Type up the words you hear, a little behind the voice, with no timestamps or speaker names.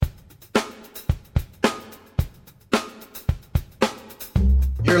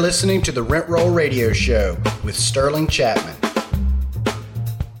listening to the Rent Roll Radio Show with Sterling Chapman.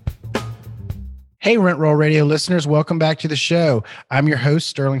 Hey, Rent Roll Radio listeners, welcome back to the show. I'm your host,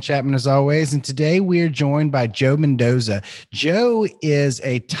 Sterling Chapman, as always, and today we are joined by Joe Mendoza. Joe is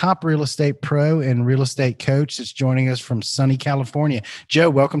a top real estate pro and real estate coach that's joining us from sunny California. Joe,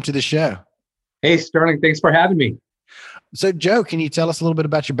 welcome to the show. Hey, Sterling, thanks for having me. So, Joe, can you tell us a little bit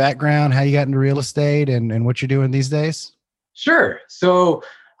about your background, how you got into real estate, and what you're doing these days? Sure. So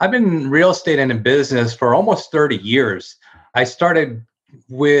I've been in real estate and in business for almost 30 years. I started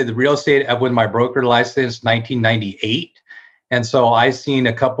with real estate with my broker license 1998. And so I've seen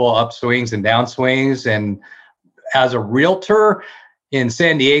a couple upswings and downswings. And as a realtor in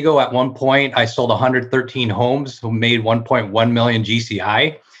San Diego, at one point, I sold 113 homes, made 1.1 million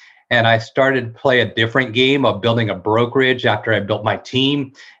GCI. And I started to play a different game of building a brokerage after I built my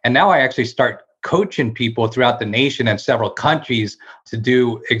team. And now I actually start coaching people throughout the nation and several countries to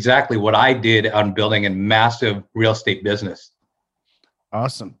do exactly what I did on building a massive real estate business.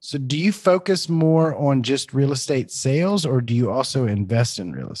 Awesome. So do you focus more on just real estate sales, or do you also invest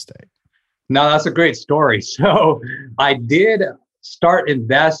in real estate? No, that's a great story. So I did start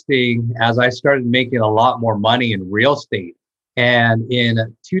investing as I started making a lot more money in real estate. And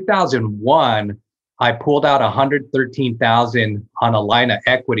in 2001, I pulled out $113,000 on a line of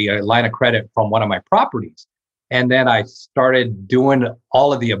equity, a line of credit from one of my properties. And then I started doing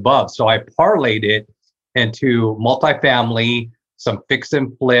all of the above. So I parlayed it into multifamily, some fix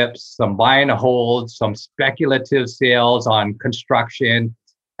and flips, some buy and hold, some speculative sales on construction.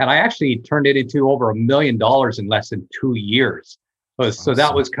 And I actually turned it into over $1 million in less than 2 years. So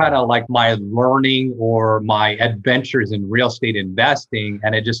that was kind of like my learning or my adventures in real estate investing.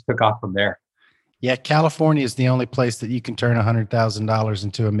 And it just took off from there. Yeah, California is the only place that you can turn $100,000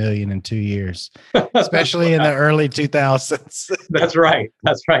 into $1 million in 2 years, especially in the early 2000s. That's right.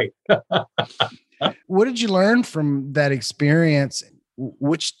 That's right. What did you learn from that experience?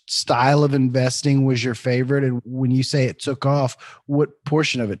 Which style of investing was your favorite? And when you say it took off, what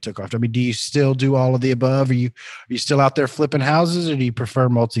portion of it took off? I mean, do you still do all of the above? Are you still out there flipping houses, or do you prefer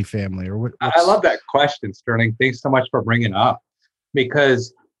multifamily? Or I love that question, Sterling. Thanks so much for bringing it up,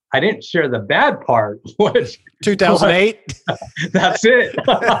 because I didn't share the bad part. 2008? That's it.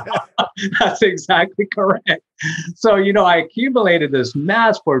 That's exactly correct. So, I accumulated this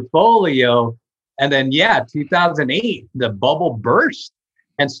mass portfolio. And then, 2008, the bubble burst.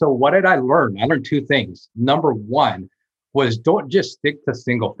 And so what did I learn? I learned two things. Number one was don't just stick to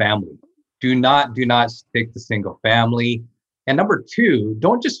single family. Do not stick to single family. And number two,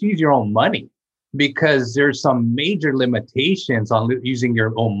 don't just use your own money, because there's some major limitations on using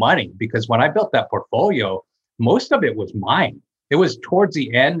your own money. Because when I built that portfolio, most of it was mine. It was towards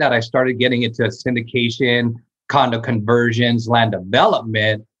the end that I started getting into syndication, condo conversions, land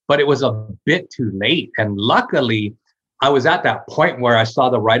development. But it was a bit too late. And luckily, I was at that point where I saw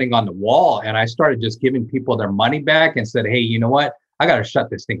the writing on the wall, and I started just giving people their money back and said, hey, you know what? I got to shut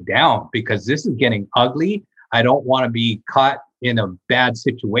this thing down because this is getting ugly. I don't want to be caught in a bad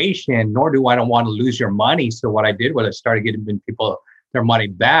situation, nor do I don't want to lose your money. So what I did was I started giving people their money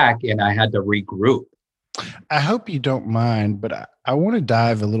back, and I had to regroup. I hope you don't mind, but I want to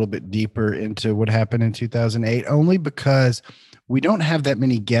dive a little bit deeper into what happened in 2008, only because we don't have that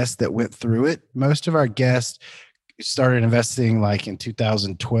many guests that went through it. Most of our guests started investing like in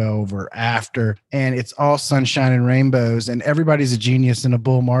 2012 or after, and it's all sunshine and rainbows, and everybody's a genius in a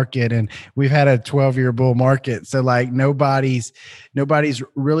bull market. And we've had a 12-year bull market. So like nobody's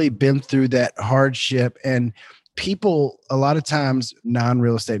really been through that hardship. And people, a lot of times,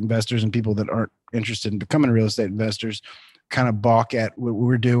 non-real estate investors and people that aren't interested in becoming real estate investors kind of balk at what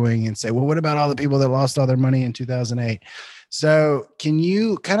we're doing and say, well, what about all the people that lost all their money in 2008? So can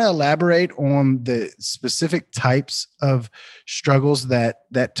you kind of elaborate on the specific types of struggles that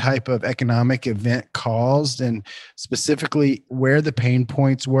type of economic event caused, and specifically where the pain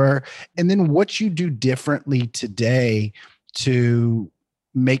points were, and then what you do differently today to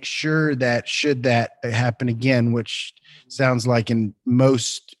make sure that should that happen again, which sounds like in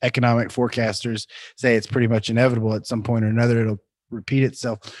most economic forecasters say it's pretty much inevitable at some point or another, it'll repeat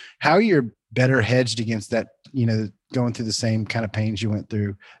itself, how you're better hedged against that, going through the same kind of pains you went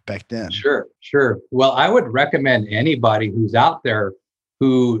through back then. Sure. Well, I would recommend anybody who's out there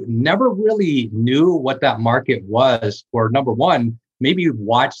who never really knew what that market was, or number one, maybe you've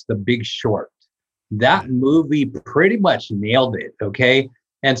watched The Big Short. That movie pretty much nailed it. Okay.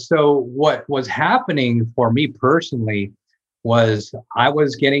 And so what was happening for me personally was I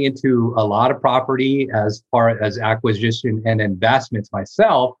was getting into a lot of property as far as acquisition and investments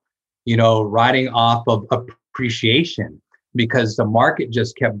myself, riding off of appreciation. because the market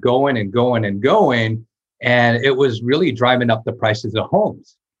just kept going and going and going. And it was really driving up the prices of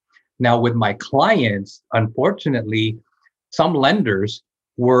homes. Now, with my clients, unfortunately, some lenders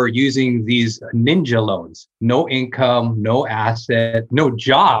were using these ninja loans, no income, no asset, no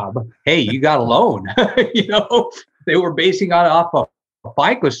job. Hey, you got a loan. They were basing it off of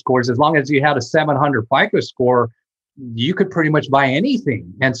FICO scores. As long as you had a 700 FICO score, you could pretty much buy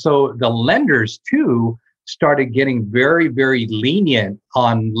anything. And so the lenders too started getting very, very lenient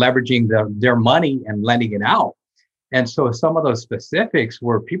on leveraging their money and lending it out. And so some of those specifics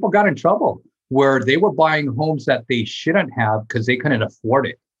where people got in trouble, where they were buying homes that they shouldn't have because they couldn't afford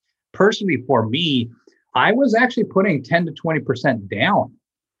it. Personally, for me, I was actually putting 10 to 20% down.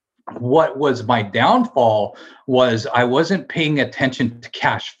 What was my downfall was I wasn't paying attention to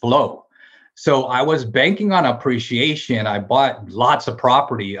cash flow. So I was banking on appreciation. I bought lots of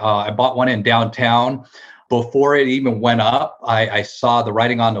property. I bought one in downtown. Before it even went up, I saw the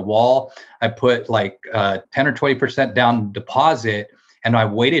writing on the wall. I put like 10 or 20% down deposit, and I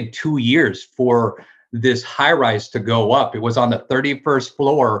waited 2 years for this high rise to go up. It was on the 31st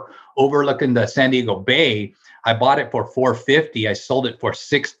floor overlooking the San Diego Bay. I bought it for $450. I sold it for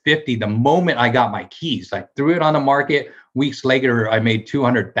 $650 the moment I got my keys. I threw it on the market. Weeks later, I made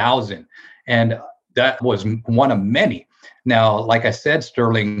 $200,000. And that was one of many. Now, like I said,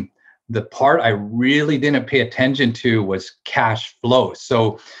 Sterling, the part I really didn't pay attention to was cash flow.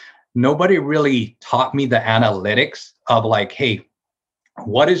 So nobody really taught me the analytics of like, hey,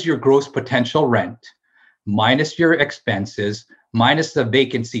 what is your gross potential rent minus your expenses, minus the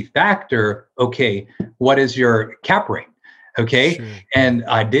vacancy factor? Okay, what is your cap rate? Okay. Sure. And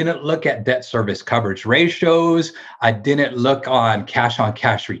I didn't look at debt service coverage ratios. I didn't look on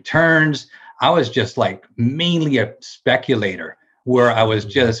cash returns. I was just like mainly a speculator where I was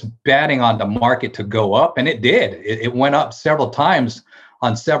just betting on the market to go up. And it did. It went up several times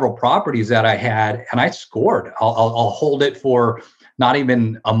on several properties that I had, and I scored. I'll hold it for not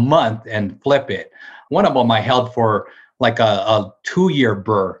even a month and flip it. One of them I held for like a 2-year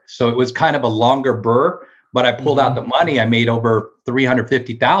burr. So it was kind of a longer burr, but I pulled out the money. I made over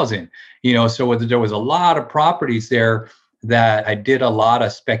 $350,000, so there was a lot of properties there that I did a lot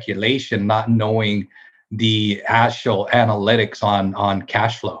of speculation, not knowing the actual analytics on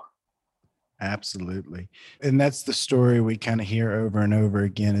cash flow. Absolutely. And that's the story we kind of hear over and over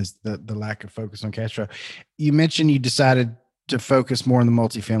again, is the lack of focus on cash flow. You mentioned you decided to focus more on the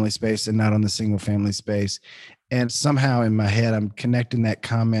multifamily space and not on the single family space. And somehow in my head, I'm connecting that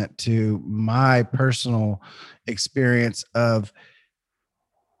comment to my personal experience of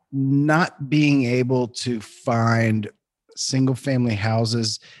not being able to find single family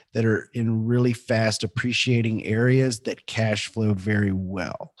houses that are in really fast appreciating areas that cash flow very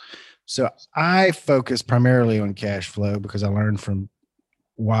well. So I focus primarily on cash flow because I learned from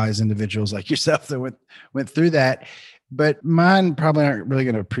wise individuals like yourself that went through that. But mine probably aren't really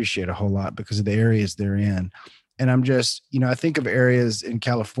going to appreciate a whole lot because of the areas they're in. And I'm just, I think of areas in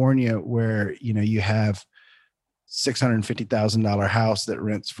California where, you have $650,000 house that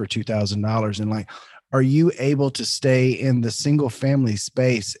rents for $2,000. And like, are you able to stay in the single family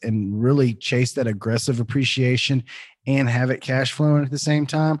space and really chase that aggressive appreciation and have it cash flowing at the same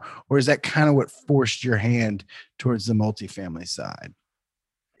time? Or is that kind of what forced your hand towards the multifamily side?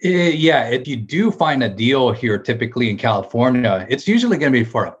 Yeah, if you do find a deal here, typically in California, it's usually going to be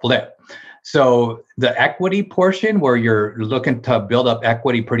for a flip. So the equity portion where you're looking to build up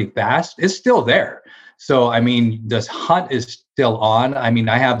equity pretty fast is still there. So, I mean, this hunt is still on. I mean,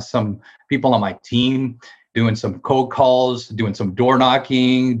 I have some people on my team doing some cold calls, doing some door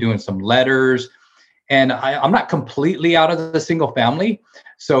knocking, doing some letters. And I'm not completely out of the single family.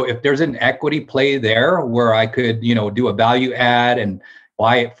 So if there's an equity play there where I could, do a value add and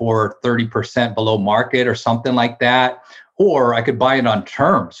buy it for 30% below market or something like that, or I could buy it on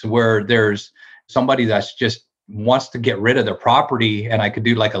terms where there's somebody that's just wants to get rid of their property and I could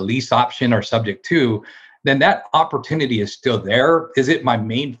do like a lease option or subject to, then that opportunity is still there. Is it my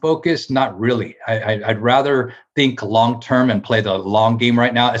main focus? Not really. I'd rather think long-term and play the long game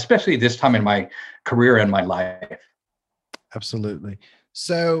right now, especially this time in my career and my life. Absolutely.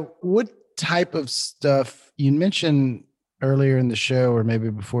 So what type of stuff you mentioned earlier in the show, or maybe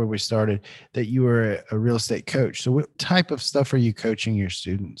before we started, that you were a real estate coach. So what type of stuff are you coaching your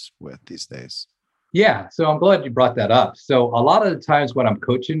students with these days? Yeah, so I'm glad you brought that up. So a lot of the times what I'm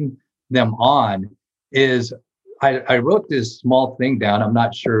coaching them on is I wrote this small thing down. I'm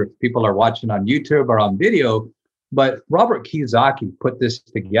not sure if people are watching on YouTube or on video, but Robert Kiyosaki put this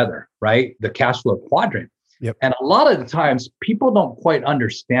together, right? The cash flow quadrant. Yep. And a lot of the times people don't quite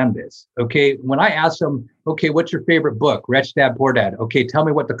understand this. Okay. When I ask them, okay, what's your favorite book? Rich Dad, Poor Dad. Okay. Tell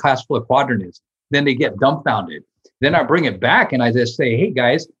me what the cash flow quadrant is. Then they get dumbfounded. Then I bring it back and I just say, hey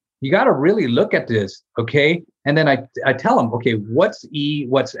guys, you got to really look at this. Okay. And then I tell them, okay, what's E,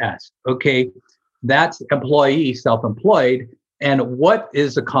 what's S? Okay. That's employee, self-employed. And what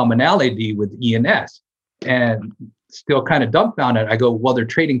is the commonality with E and S? And still kind of dumbfounded. I go, well, they're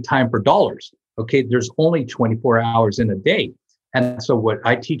trading time for dollars. Okay, there's only 24 hours in a day. And so what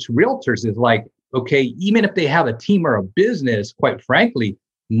I teach realtors is like, okay, even if they have a team or a business, quite frankly,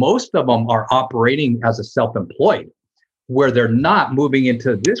 most of them are operating as a self-employed, where they're not moving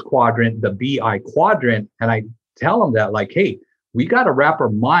into this quadrant, the BI quadrant. And I tell them that like, hey, we got to wrap our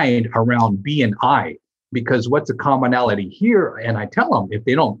mind around B and I, because what's the commonality here? And I tell them if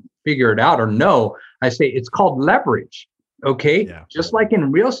they don't figure it out or know, I say it's called leverage. Okay. Yeah. Just like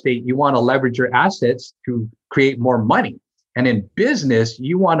in real estate, you want to leverage your assets to create more money. And in business,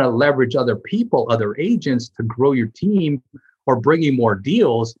 you want to leverage other people, other agents to grow your team or bring you more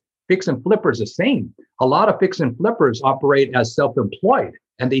deals. Fix and flippers the same. A lot of fix and flippers operate as self-employed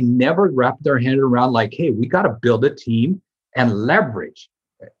and they never wrap their head around like, hey, we got to build a team and leverage.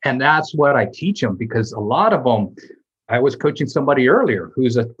 And that's what I teach them, because a lot of them, I was coaching somebody earlier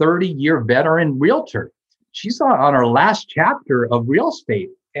who's a 30-year veteran realtor. She's on her last chapter of real estate.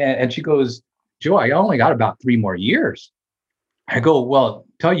 And she goes, Joe, I only got about 3 more years. I go, well,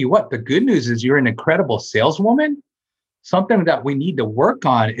 tell you what, the good news is you're an incredible saleswoman. Something that we need to work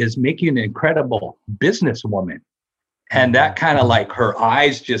on is make you an incredible businesswoman. And that kind of like her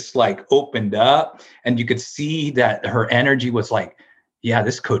eyes just like opened up and you could see that her energy was like, yeah,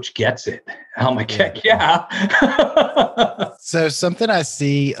 this coach gets it. I'm like, heck yeah. So something I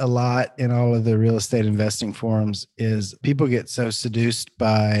see a lot in all of the real estate investing forums is people get so seduced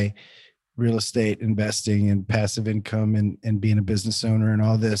by real estate investing and passive income and being a business owner and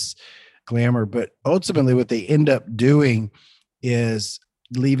all this glamour. But ultimately what they end up doing is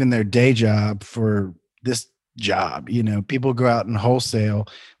leaving their day job for this job. You know, people go out and wholesale,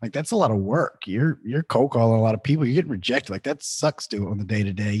 like that's a lot of work. You're cold calling a lot of people, you're getting rejected. Like that sucks to on the day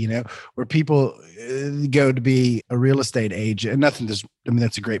to day, you know, where people go to be a real estate agent and nothing just, I mean,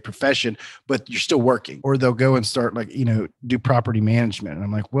 that's a great profession, but you're still working. Or they'll go and start like, you know, do property management. And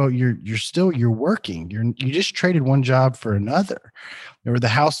I'm like, well, you're working. You just traded one job for another. Or the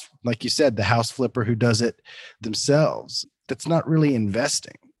house, like you said, the house flipper who does it themselves. That's not really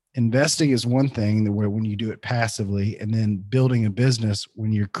investing. Investing is one thing where when you do it passively, and then building a business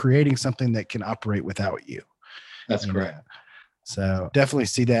when you're creating something that can operate without you. That's correct. So definitely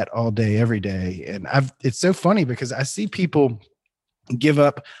see that all day, every day. And it's so funny because I see people give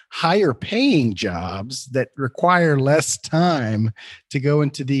up higher paying jobs that require less time to go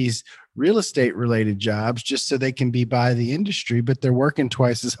into these real estate related jobs just so they can be by the industry, but they're working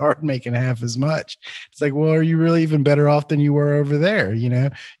twice as hard, making half as much. It's like, well, are you really even better off than you were over there? You know,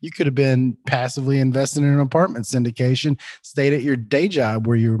 you could have been passively investing in an apartment syndication, stayed at your day job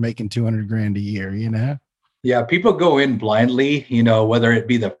where you were making 200 grand a year, you know? Yeah. People go in blindly, you know, whether it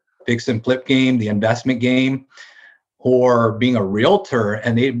be the fix and flip game, the investment game, or being a realtor,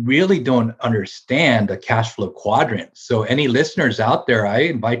 and they really don't understand the cash flow quadrant. So any listeners out there, I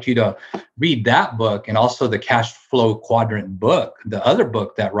invite you to read that book and also the cash flow quadrant book, the other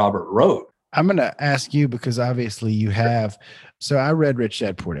book that Robert wrote. I'm going to ask you because obviously you have. So I read Rich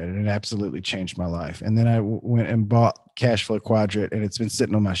Dad Poor Dad and it absolutely changed my life. And then I went and bought Cash Flow Quadrant and it's been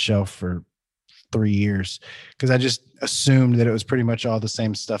sitting on my shelf for 3 years because I just assumed that it was pretty much all the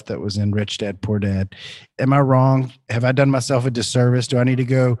same stuff that was in Rich Dad Poor Dad. Am I wrong? Have I done myself a disservice? Do I need to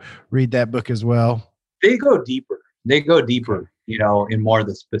go read that book as well? They go deeper, you know, in more of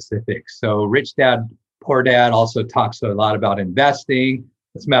the specifics. So Rich Dad Poor Dad also talks a lot about investing.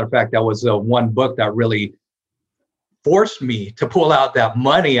 As a matter of fact, that was one book that really forced me to pull out that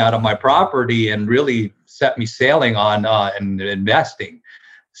money out of my property and really set me sailing on investing.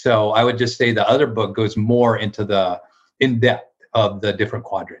 So I would just say the other book goes more into the in-depth of the different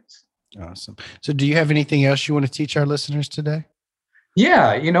quadrants. Awesome. So do you have anything else you want to teach our listeners today?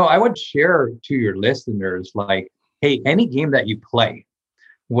 Yeah, you know, I would share to your listeners, like, hey, any game that you play,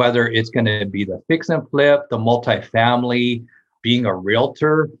 whether it's going to be the fix and flip, the multifamily, being a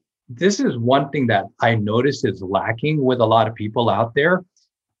realtor, this is one thing that I notice is lacking with a lot of people out there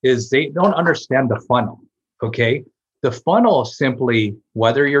is they don't understand the funnel, okay? The funnel is simply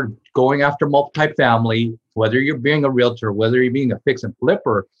whether you're going after multifamily, whether you're being a realtor, whether you're being a fix and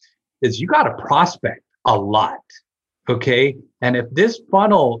flipper, is you got to prospect a lot. Okay. And if this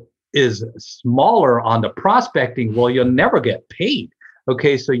funnel is smaller on the prospecting, well, you'll never get paid.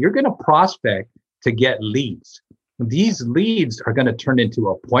 Okay. So you're going to prospect to get leads. These leads are going to turn into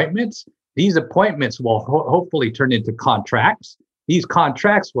appointments. These appointments will hopefully turn into contracts. These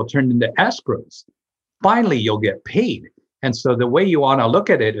contracts will turn into escrows. Finally, you'll get paid. And so the way you want to look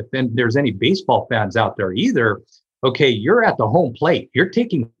at it, if there's any baseball fans out there either, okay, you're at the home plate. You're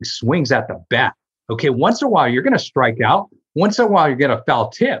taking swings at the bat. Okay, once in a while, you're going to strike out. Once in a while, you're going to foul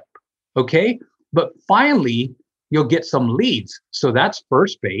tip. Okay, but finally, you'll get some leads. So that's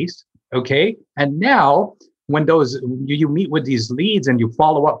first base. Okay, and now when you meet with these leads and you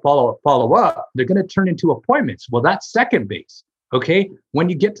follow up, they're going to turn into appointments. Well, that's second base. Okay, when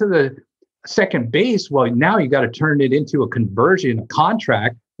you get to the second base, well, now you got to turn it into a conversion, a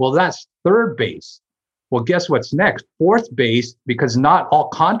contract. Well, that's third base. Well, guess what's next? Fourth base, because not all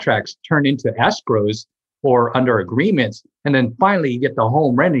contracts turn into escrows or under agreements. And then finally, you get the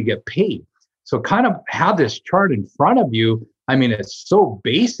home run and you get paid. So kind of have this chart in front of you. I mean, it's so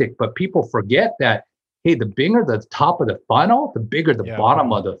basic, but people forget that, hey, the bigger the top of the funnel, the bigger the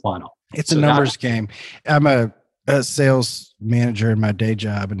bottom of the funnel. It's a numbers game. I'm a sales manager in my day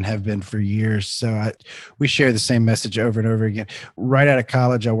job and have been for years. So we share the same message over and over again. Right out of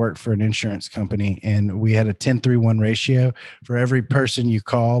college, I worked for an insurance company and we had a 10-3-1 ratio. For every person you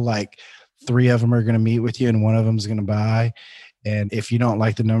call, like 3 of them are going to meet with you and 1 of them is going to buy. And if you don't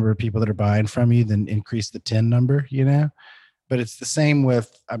like the number of people that are buying from you, then increase the 10 number, But it's the same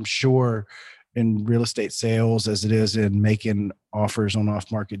with, I'm sure, in real estate sales as it is in making offers on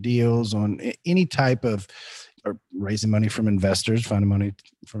off-market deals, on any type of, or raising money from investors, finding money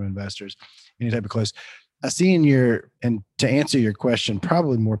from investors, any type of close. I see and to answer your question,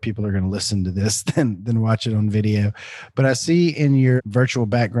 probably more people are going to listen to this than watch it on video. But I see in your virtual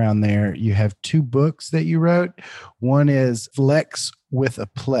background there, you have 2 books that you wrote. One is Flex with a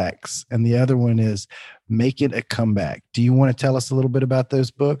Plex, and the other one is Make It a Comeback. Do you want to tell us a little bit about those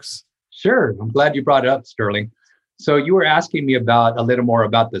books? Sure. I'm glad you brought it up, Sterling. So you were asking me about a little more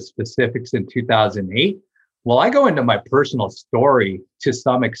about the specifics in 2008. Well, I go into my personal story to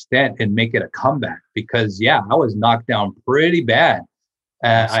some extent and make it a comeback because, I was knocked down pretty bad.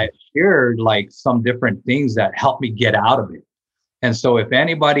 I shared like some different things that helped me get out of it. And so if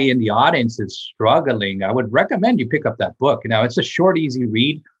anybody in the audience is struggling, I would recommend you pick up that book. Now, it's a short, easy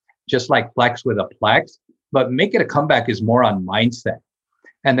read, just like Flex with a Plex, but Make It a Comeback is more on mindset.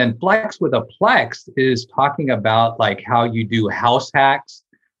 And then Flex with a Plex is talking about like how you do house hacks,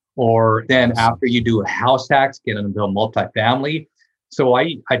 or then after you do a house hacks, get into a multifamily. So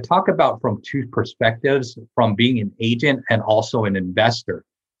I talk about from 2 perspectives, from being an agent and also an investor.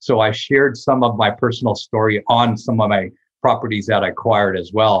 So I shared some of my personal story on some of my properties that I acquired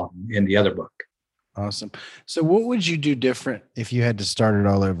as well in the other book. Awesome. So what would you do different if you had to start it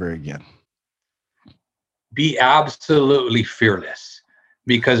all over again? Be absolutely fearless.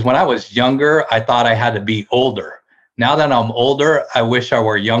 Because when I was younger, I thought I had to be older. Now that I'm older, I wish I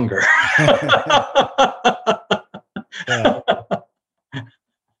were younger.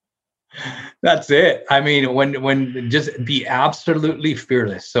 That's it. I mean, when just be absolutely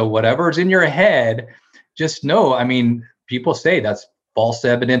fearless. So whatever's in your head, just know, I mean, people say that's false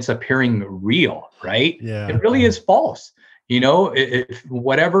evidence appearing real, right? Yeah. It really is false. If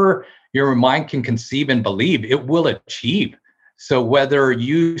whatever your mind can conceive and believe, it will achieve. So whether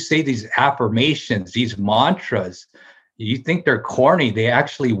you say these affirmations, these mantras, you think they're corny, they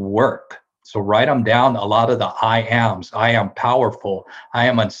actually work. So write them down, a lot of the I ams. I am powerful. I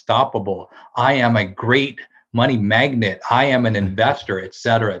am unstoppable. I am a great money magnet. I am an investor, et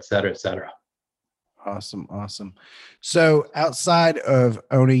cetera, et cetera, et cetera. Awesome. So outside of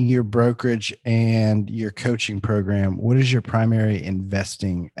owning your brokerage and your coaching program, what does your primary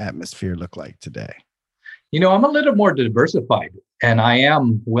investing atmosphere look like today? I'm a little more diversified and I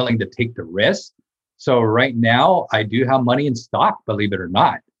am willing to take the risk. So right now I do have money in stock, believe it or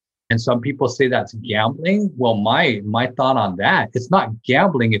not. And some people say that's gambling. Well, my thought on that, it's not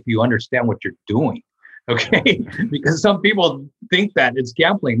gambling if you understand what you're doing. Okay. Because some people think that it's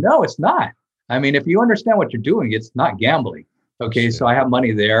gambling. No, it's not. I mean, if you understand what you're doing, it's not gambling. Okay. So I have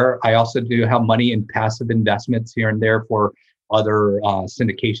money there. I also do have money in passive investments here and there for other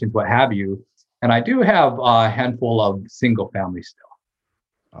syndications, what have you. And I do have a handful of single family still.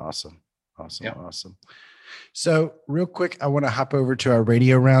 Awesome. So real quick, I want to hop over to our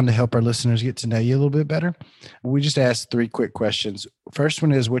radio round to help our listeners get to know you a little bit better. We just asked 3 quick questions. First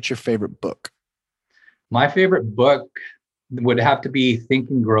one is, what's your favorite book? My favorite book would have to be Think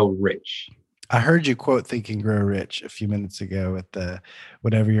and Grow Rich. I heard you quote Think and Grow Rich a few minutes ago with the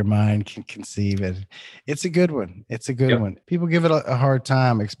whatever your mind can conceive. And it's a good one. It's a good one. People give it a hard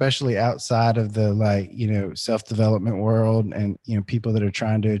time, especially outside of the self-development world and, people that are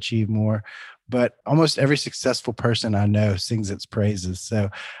trying to achieve more. but almost every successful person I know sings its praises. So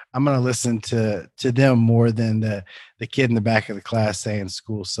I'm going to listen to them more than the kid in the back of the class saying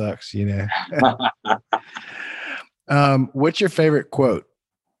school sucks, What's your favorite quote?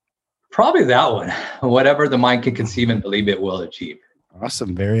 Probably that one. Whatever the mind can conceive and believe, it will achieve.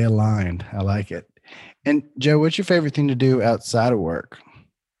 Awesome. Very aligned. I like it. And Joe, what's your favorite thing to do outside of work?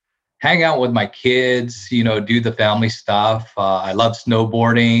 Hang out with my kids, do the family stuff. I love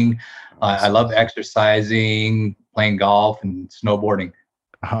snowboarding. I love exercising, playing golf and snowboarding.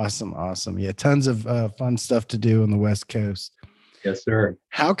 Awesome. Yeah, tons of fun stuff to do on the West Coast. Yes, sir.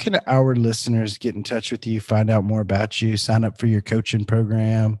 How can our listeners get in touch with you, find out more about you, sign up for your coaching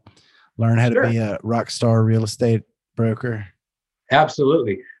program, learn how to be a rock star real estate broker?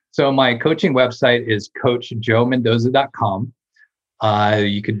 Absolutely. So my coaching website is coachjoemendoza.com.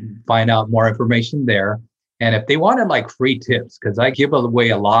 You can find out more information there. And if they wanted like free tips, because I give away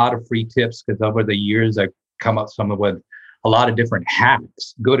a lot of free tips, because over the years I've come up with a lot of different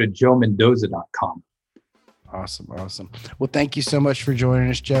hacks, go to joemendoza.com. Awesome. Well, thank you so much for joining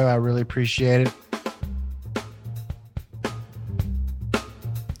us, Joe. I really appreciate it.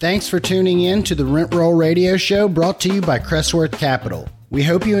 Thanks for tuning in to the Rent Roll Radio Show, brought to you by Crestworth Capital. We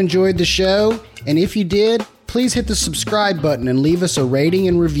hope you enjoyed the show, and if you did, please hit the subscribe button and leave us a rating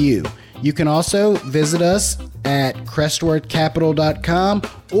and review. You can also visit us at crestworthcapital.com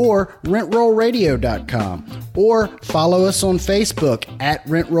or rentrollradio.com, or follow us on Facebook at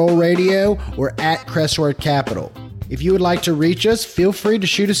Rent Roll Radio or at Crestworth Capital. If you would like to reach us, feel free to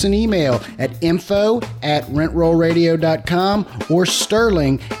shoot us an email at info@rentrollradio.com or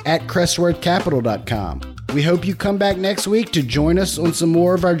sterling@crestworthcapital.com. We hope you come back next week to join us on some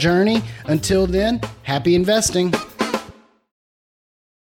more of our journey. Until then, happy investing.